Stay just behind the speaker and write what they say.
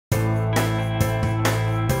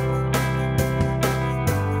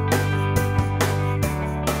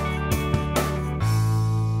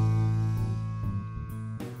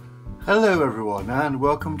Hello everyone and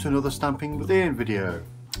welcome to another Stamping with Ian video.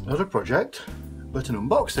 Not a project, but an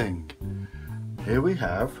unboxing. Here we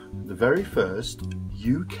have the very first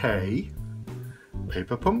UK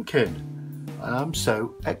paper pumpkin. I'm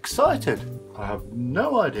so excited. I have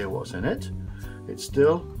no idea what's in it. It's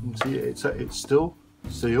still, see, it's still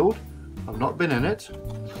sealed. I've not been in it.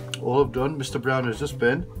 All I've done, Mr. Brown has just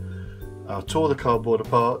been, I tore the cardboard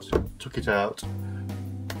apart, took it out,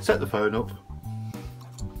 set the phone up,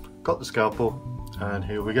 got the scalpel, and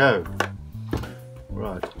here we go.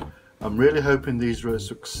 Right, I'm really hoping these are a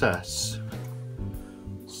success.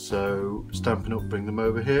 So Stampin' Up bring them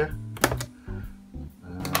over here,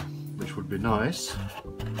 which would be nice.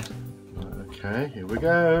 Okay, here we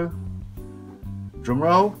go. Drum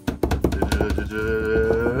roll.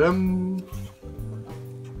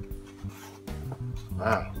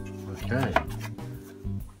 Wow. Okay.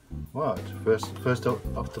 Right. First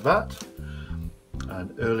off the bat,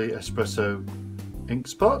 an early espresso ink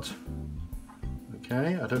spot.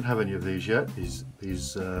 Okay, I don't have any of these yet. These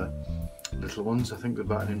little ones, I think they're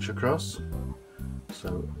about 1 inch across.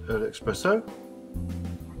 So early espresso.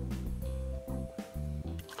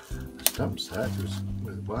 A stamp set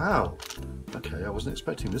with wow. Okay, I wasn't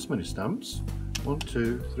expecting this many stamps. 1,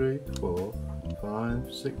 2, 3, 4,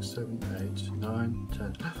 5, 6, 7, 8, 9,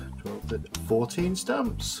 10, 12, 13, 14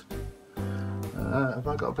 stamps. Have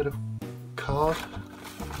I got a bit of card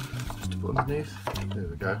just to put underneath? There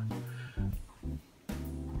we go.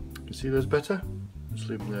 You see those better? Just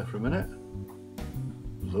leave them there for a minute.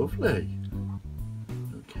 Lovely.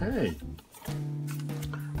 Okay.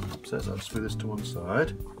 So I'll just move this to one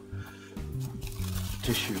side.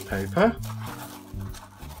 Tissue paper.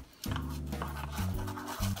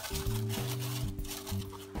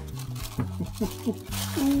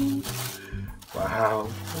 Wow.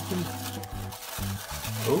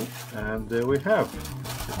 Oh, and there we have.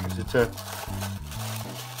 Is it a...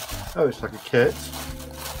 Oh, it's like a kit.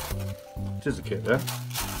 It is a kit there.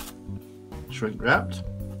 Shrink wrapped.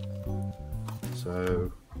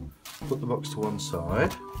 So put the box to one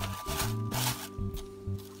side.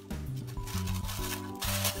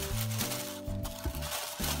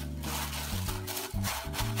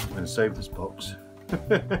 I'm going to save this box.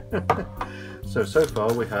 So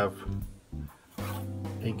far we have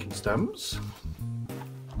ink and stamps.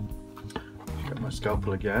 Get my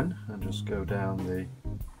scalpel again and just go down the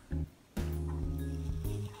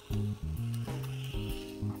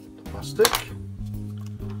plastic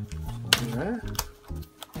there.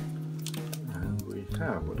 And we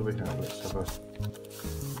have, what do we have? Let's have a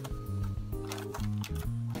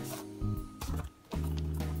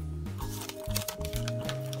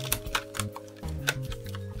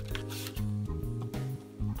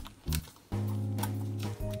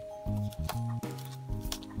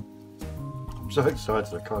I'm so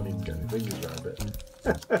excited I can't even get my fingers around it.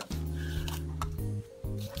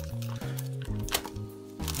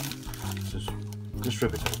 Just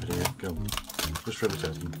rip it open here, go on. Just rip it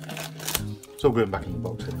open. It's all going back in the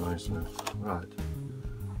box anyway, so right.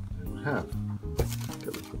 There we have.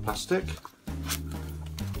 Get the plastic.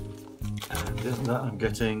 And in that I'm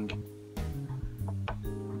getting,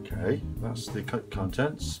 okay, that's the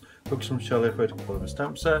contents. Books from Shelley, Photopolymer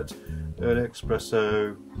stamp set, early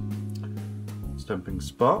espresso stamping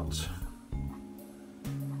spot,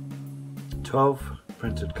 12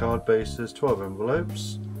 printed card bases, 12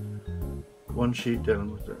 envelopes, 1 sheet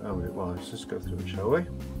down. Oh, well, let's just go through it, shall we?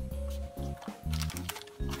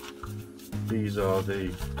 These are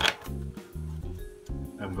the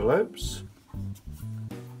envelopes.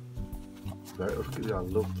 Very, look at that, I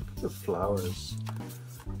love the flowers.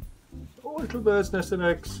 Oh, little birds nesting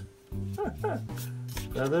eggs.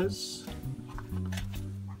 Feathers.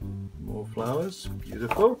 More flowers,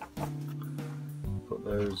 beautiful. Put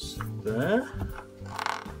those there.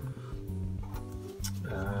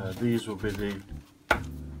 These will be the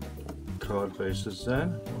card bases then.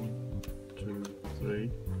 1, 2,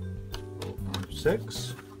 3, 4, 5,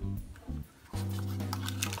 6.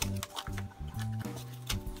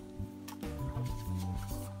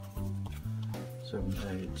 Seven,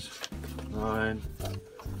 8, 9,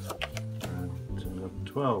 and 10, 11,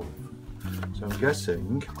 12. So I'm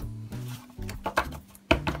guessing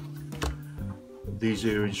these are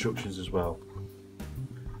your instructions as well,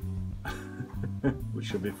 which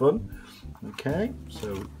should be fun. Okay,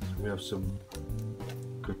 so we have some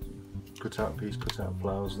cut out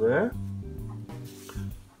flowers there.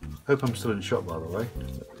 Hope I'm still in shot, by the way.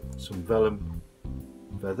 Some vellum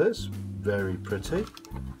feathers, very pretty.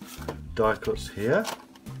 Die cuts here.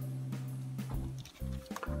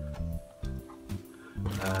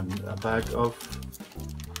 And a bag of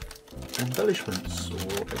embellishments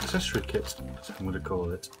or accessory kit, as I'm going to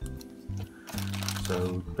call it.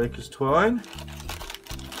 So baker's twine,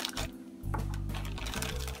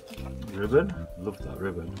 ribbon, love that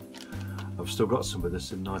ribbon. I've still got some of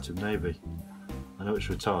this in Night of Navy. I know it's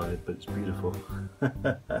retired, but it's beautiful.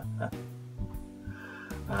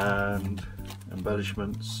 And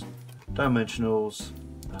embellishments, dimensionals,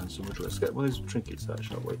 and some of let's get one of these trinkets out,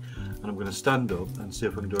 shall we? And I'm going to stand up and see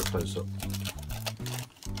if I can do a close-up.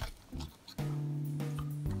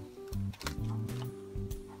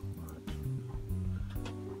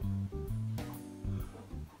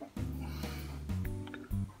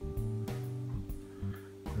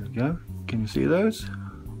 There we go. Can you see those?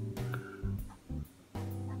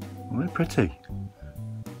 Very pretty.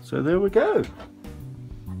 So there we go.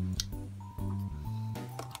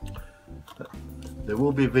 There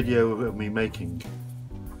will be a video of me making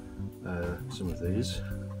some of these.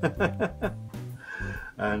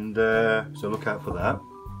 And so look out for that.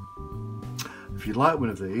 If you'd like one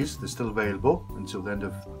of these, they're still available until the end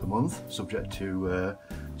of the month, subject to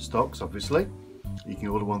stocks obviously. You can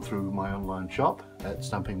order one through my online shop at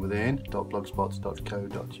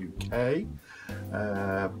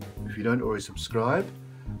stampingwithin.blogspot.co.uk. If you don't already subscribe,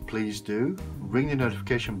 please do. Ring the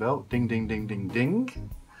notification bell, ding ding ding ding ding,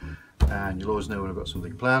 and you'll always know when I've got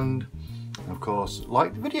something planned. And of course,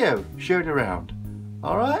 like the video, share it around.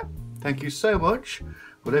 Alright, thank you so much.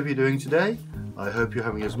 Whatever you're doing today, I hope you're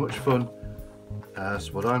having as much fun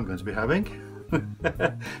as what I'm going to be having.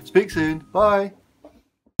 Speak soon, bye.